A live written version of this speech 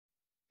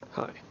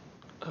Hi.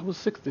 I was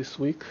sick this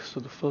week, so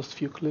the first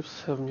few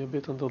clips have me a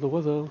bit under the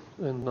weather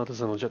and not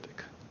as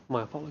energetic.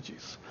 My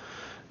apologies.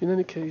 In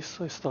any case,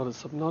 I started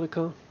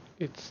Subnautica.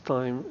 It's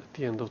time at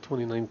the end of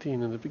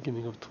 2019 and the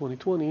beginning of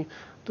 2020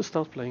 to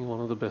start playing one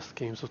of the best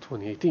games of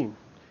 2018.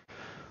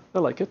 I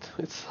like it.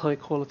 It's high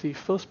quality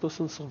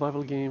first-person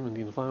survival game and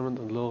the environment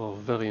and lore are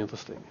very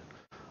interesting.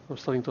 I'm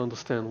starting to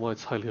understand why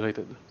it's highly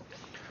rated.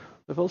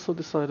 I've also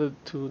decided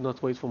to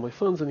not wait for my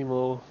friends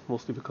anymore,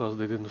 mostly because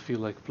they didn't feel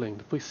like playing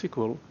the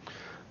pre-sequel,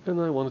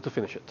 and I wanted to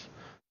finish it.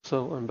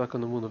 So I'm back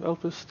on the moon of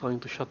Elpis trying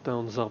to shut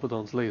down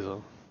Zarbadon's laser.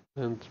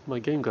 And my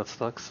game got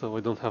stuck, so I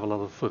don't have a lot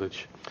of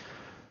footage.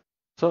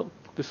 So,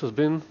 this has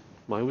been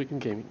my week in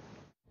gaming.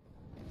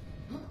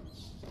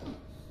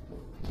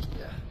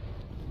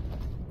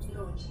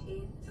 Launch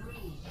in 3,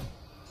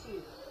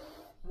 2,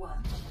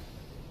 1.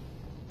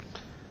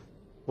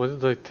 Why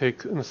did I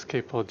take an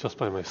escape pod just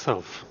by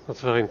myself?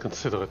 That's very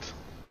inconsiderate.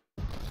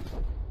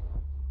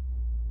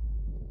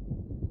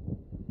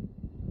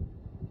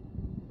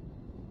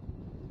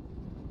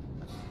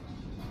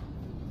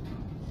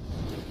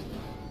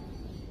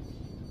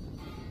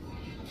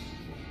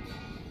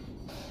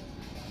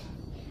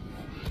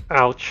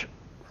 Ouch.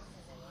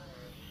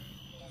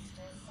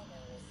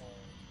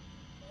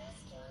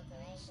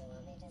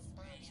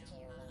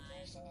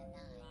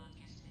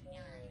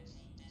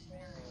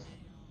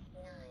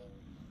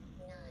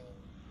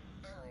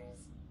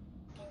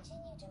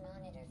 Continue to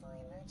monitor for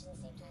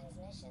emergency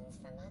transmissions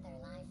from other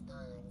life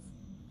pods.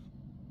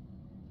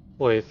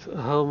 Wait,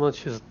 how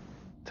much is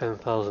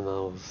 10,000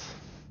 hours?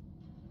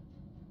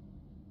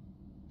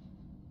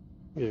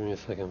 Give me a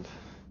second.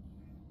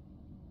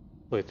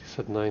 Wait, you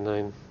said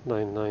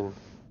 9999.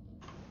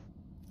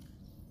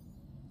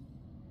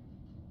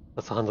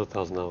 That's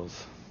 100,000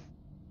 hours.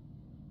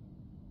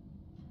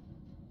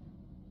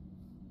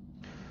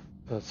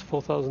 That's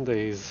 4,000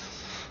 days.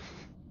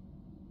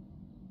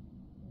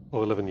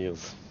 Or 11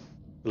 years.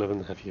 11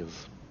 and a half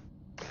years.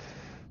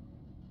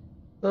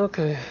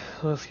 Okay,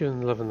 let's give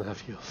it 11 and a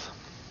half years.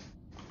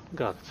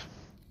 Got it.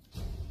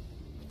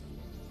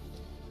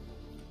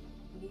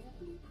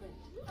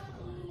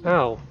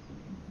 Ow!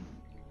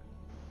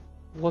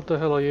 What the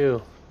hell are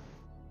you?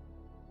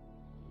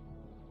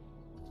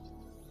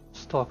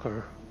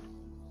 Stalker.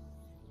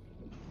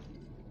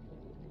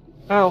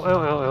 Ow, ow,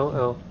 ow, ow,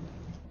 ow.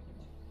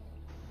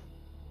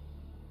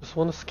 Just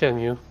want to scan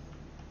you.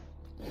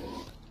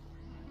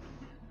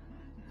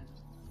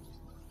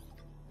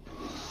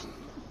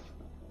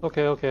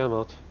 Okay, okay, I'm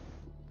out.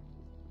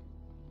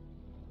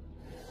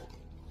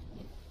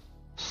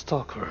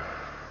 Stalker.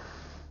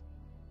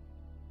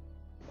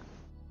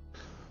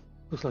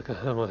 Looks like a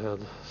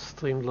hammerhead.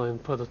 Streamline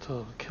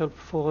predator. Kelp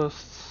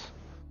forests.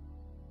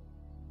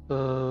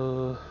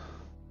 All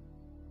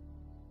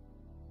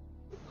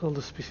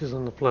the species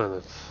on the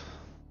planet.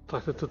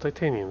 Attracted to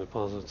titanium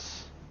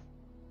deposits,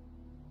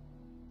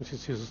 which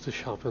it uses to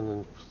sharpen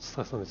and put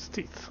stress on its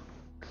teeth.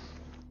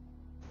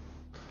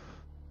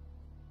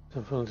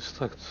 Temporarily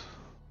distract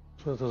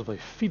predators by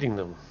feeding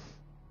them.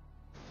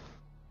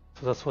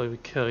 So that's why we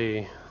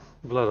carry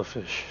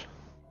bladderfish.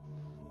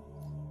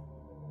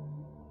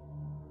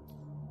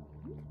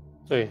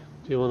 Hey,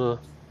 do you want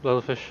a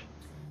bladderfish?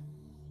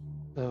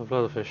 I have a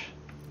bladderfish.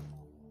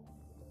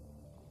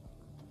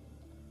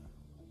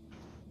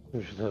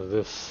 We should have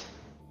this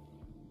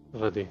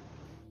ready,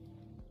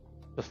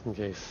 just in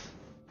case.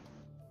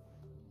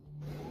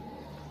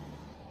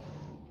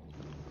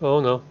 Oh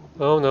no,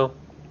 oh no.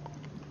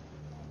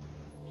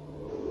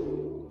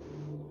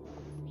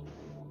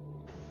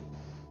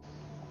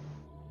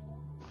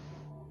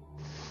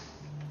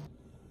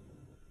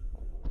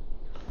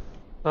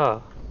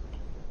 Ah.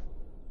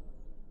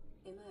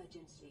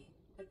 Emergency.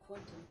 A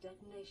quantum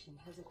detonation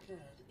has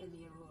occurred in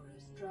the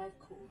Aurora's drive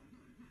core.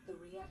 The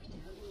reactor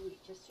will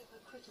reach a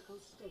supercritical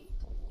state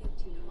in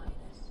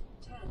T-minus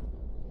 10,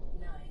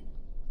 9,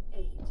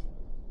 8,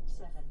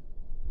 7,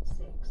 6,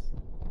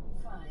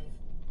 5,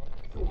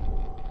 4,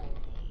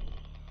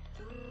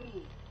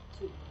 3,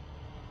 2.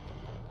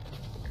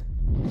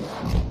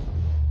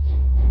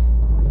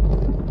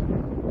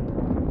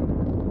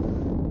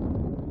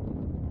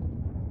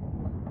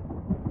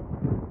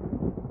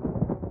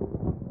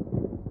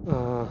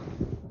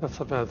 That's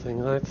a bad thing,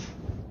 right?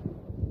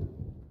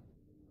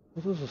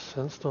 What does a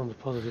sandstone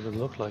deposit even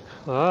look like?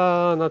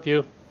 Ah, not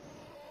you.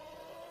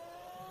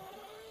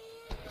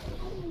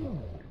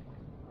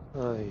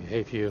 I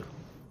hate you.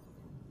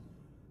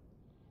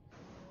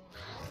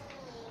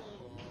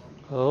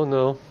 Oh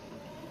no.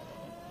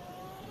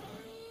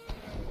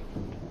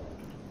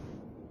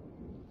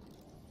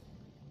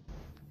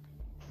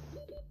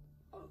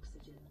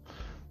 Oxygen.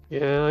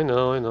 Yeah, I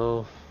know, I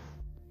know.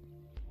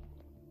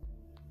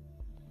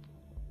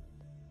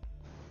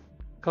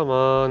 Come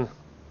on,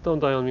 don't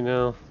die on me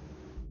now.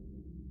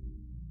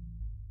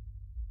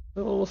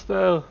 I'm almost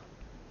there.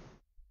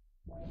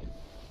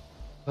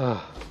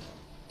 Ah.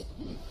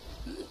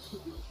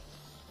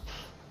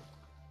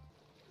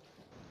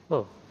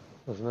 Oh,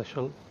 there's an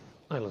actual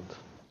island.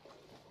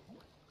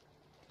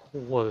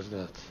 What is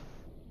that?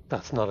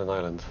 That's not an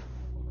island.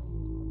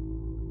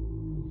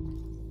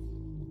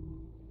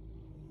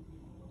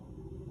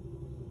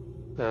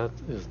 That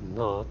is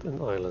not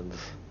an island.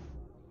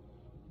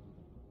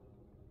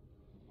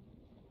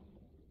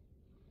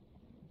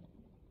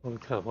 Holy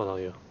crap, what are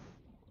you?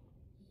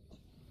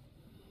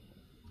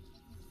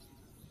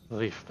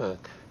 Reef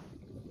back.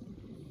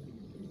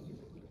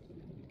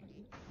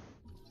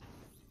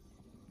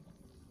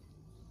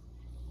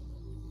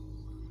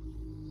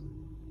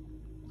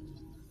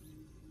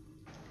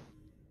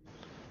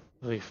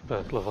 Reef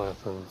back,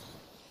 Leviathan.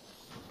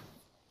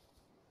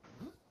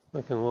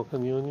 I can walk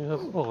on you and you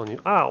have ore on you.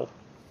 Ow!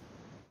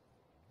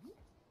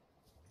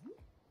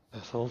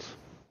 Assholes.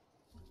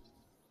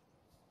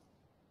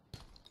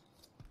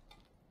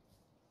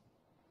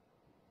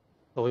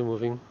 Are we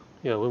moving?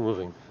 Yeah, we're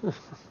moving.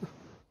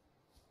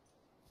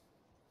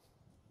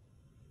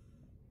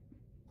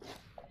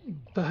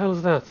 The hell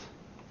is that?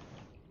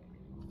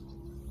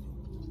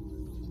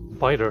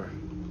 Biter.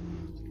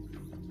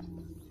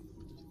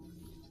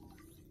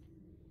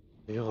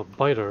 You're a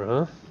biter,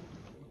 huh?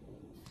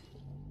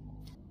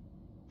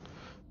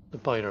 The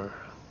biter.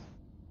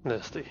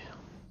 Nasty.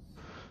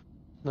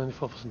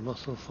 94%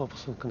 muscle,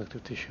 4%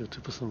 connective tissue,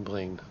 2%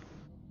 brain.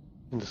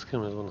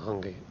 Indiscriminate when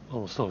hungry.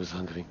 Almost always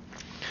hungry.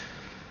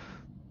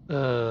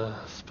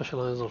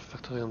 Specialized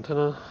olfactory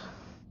antenna.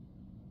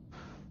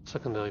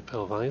 Secondary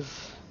pair of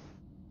eyes.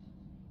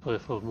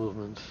 Peripheral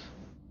movement.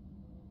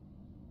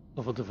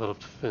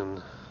 Overdeveloped fin.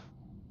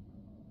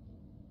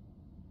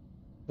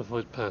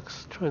 Avoid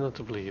packs. Try not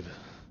to bleed.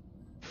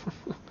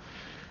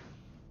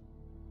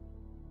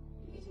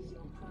 It is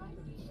your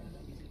primary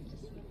directive to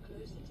swim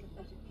closer to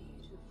better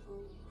beautiful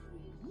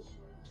creatures.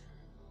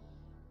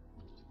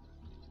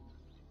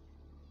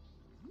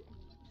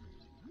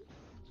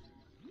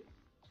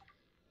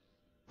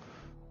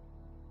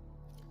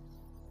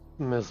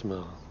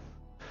 Mesmer.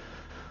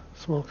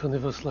 Small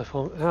carnivorous life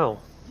form. Ow!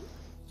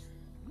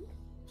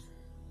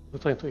 You're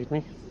trying to eat me?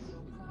 It is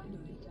your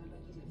primary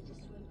directive to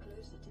swim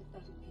closer to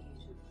better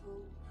beautiful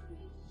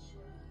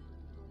creatures.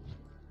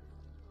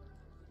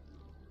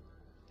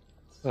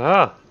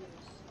 Ah!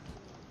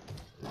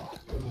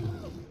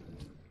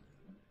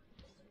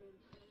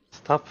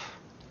 Stop.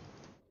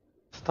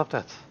 Stop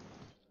that.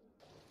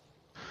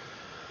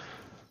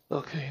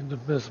 Okay, the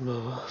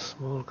Mesmer,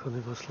 small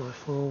carnivorous life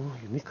form,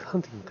 unique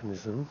hunting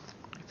mechanism.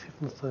 It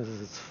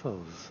hypnotizes its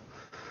foes.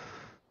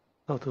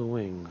 Outer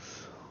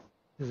wings.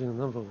 Using a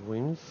number of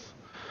wings.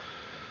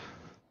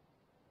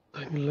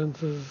 Tiny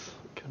lenses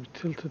can be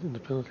tilted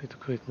independently to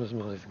create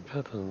mesmerizing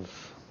patterns.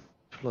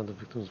 Flood the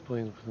victim's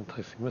brain with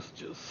enticing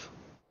messages.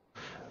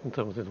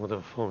 Interpret in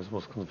whatever form is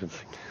most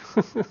convincing.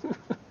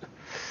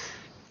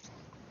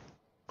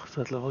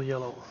 Threat level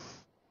yellow.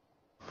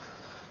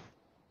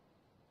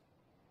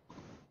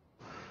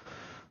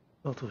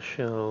 Outer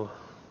shell.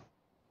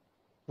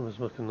 The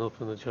mesmer can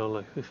open a jar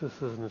like this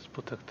and its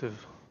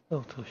protective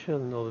outer shell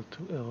in order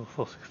to error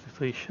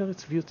 463. Share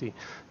its beauty.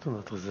 Do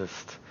not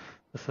resist.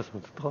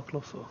 Assessment. Draw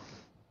closer.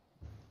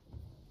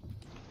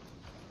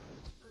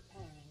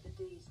 Preparing the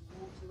day's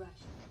water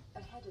ration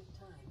ahead of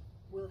time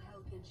will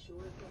help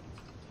ensure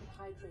against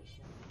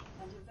dehydration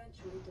and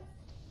eventual death.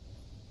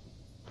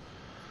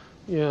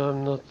 Yeah,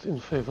 I'm not in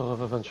favor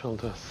of eventual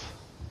death.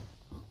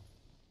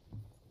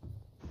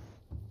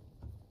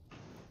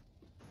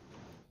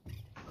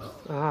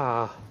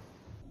 Ah.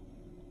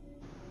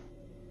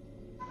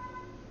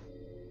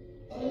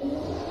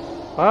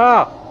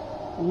 Ah!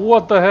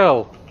 What the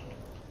hell?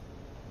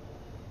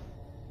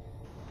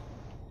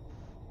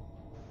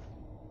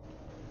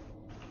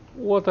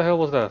 What the hell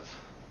was that?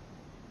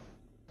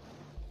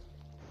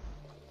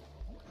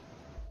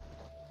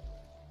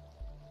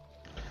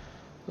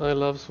 I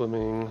love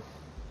swimming.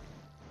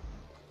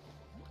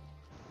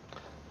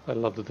 I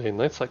love the day and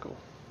night cycle.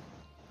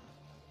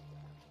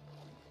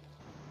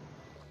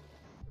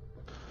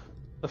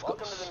 Of Welcome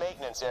course. to the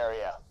maintenance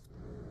area.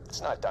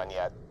 It's not done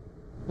yet.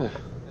 The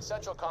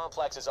central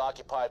complex is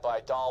occupied by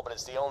a doll, but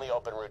it's the only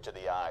open route to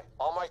the eye.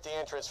 I'll mark the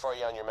entrance for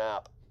you on your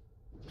map.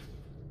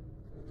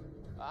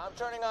 I'm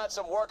turning on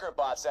some worker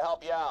bots to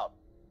help you out.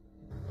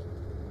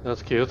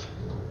 That's cute.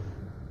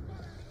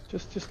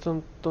 Just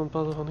don't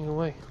bother running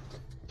away.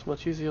 It's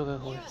much easier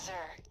that way. User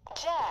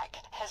Jack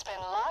has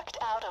been locked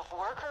out of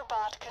worker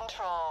bot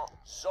control.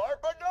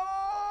 Sarpedon!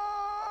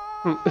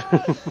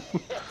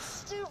 As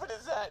stupid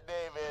as that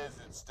name is,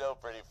 it's still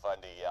pretty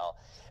fun to yell.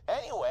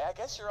 Anyway, I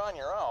guess you're on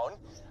your own.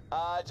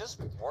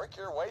 Just work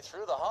your way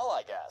through the hull,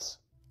 I guess.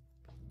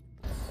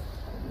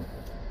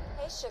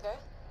 Hey, Sugar.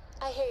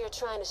 I hear you're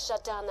trying to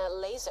shut down that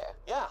laser.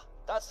 Yeah,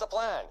 that's the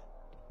plan.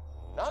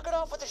 Knock it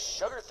off with the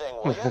sugar thing,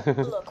 will you?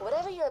 Look,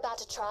 whatever you're about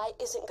to try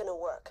isn't gonna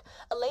work.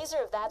 A laser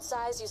of that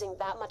size using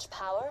that much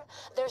power,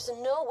 there's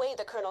no way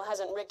the Colonel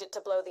hasn't rigged it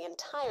to blow the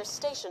entire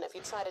station if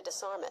you try to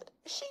disarm it.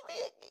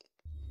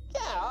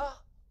 Yeah,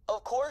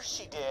 of course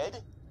she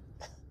did.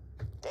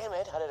 Damn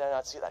it, how did I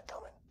not see that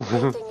coming?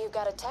 Good thing you've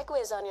got a tech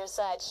whiz on your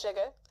side,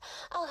 Sugar.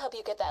 I'll help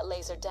you get that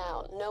laser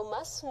down. No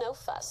muss, no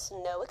fuss,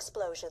 no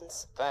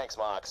explosions. Thanks,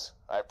 Mox.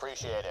 I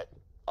appreciate it.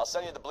 I'll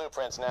send you the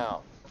blueprints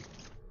now.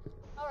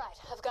 Alright,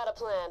 I've got a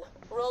plan.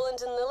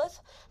 Roland and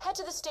Lilith, head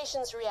to the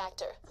station's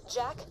reactor.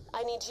 Jack,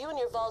 I need you and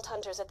your Vault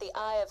Hunters at the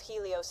Eye of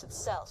Helios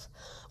itself.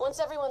 Once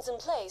everyone's in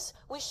place,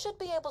 we should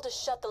be able to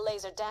shut the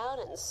laser down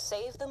and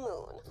save the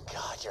moon.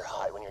 God, you're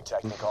high when you're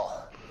technical.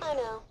 I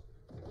know.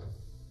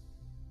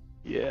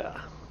 Yeah,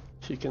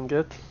 she can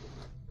get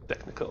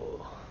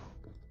technical.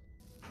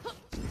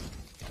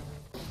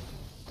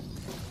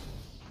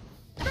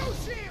 No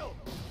shield!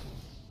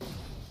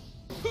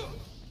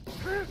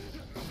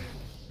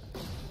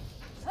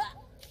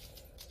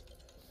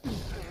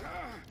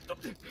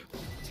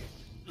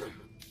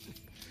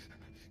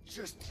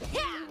 Just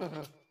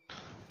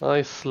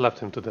I slapped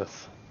him to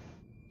death.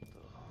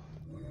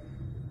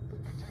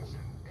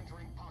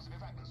 entering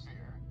positive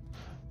atmosphere.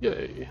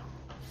 Yay!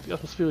 The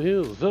atmosphere here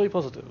is very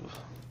positive.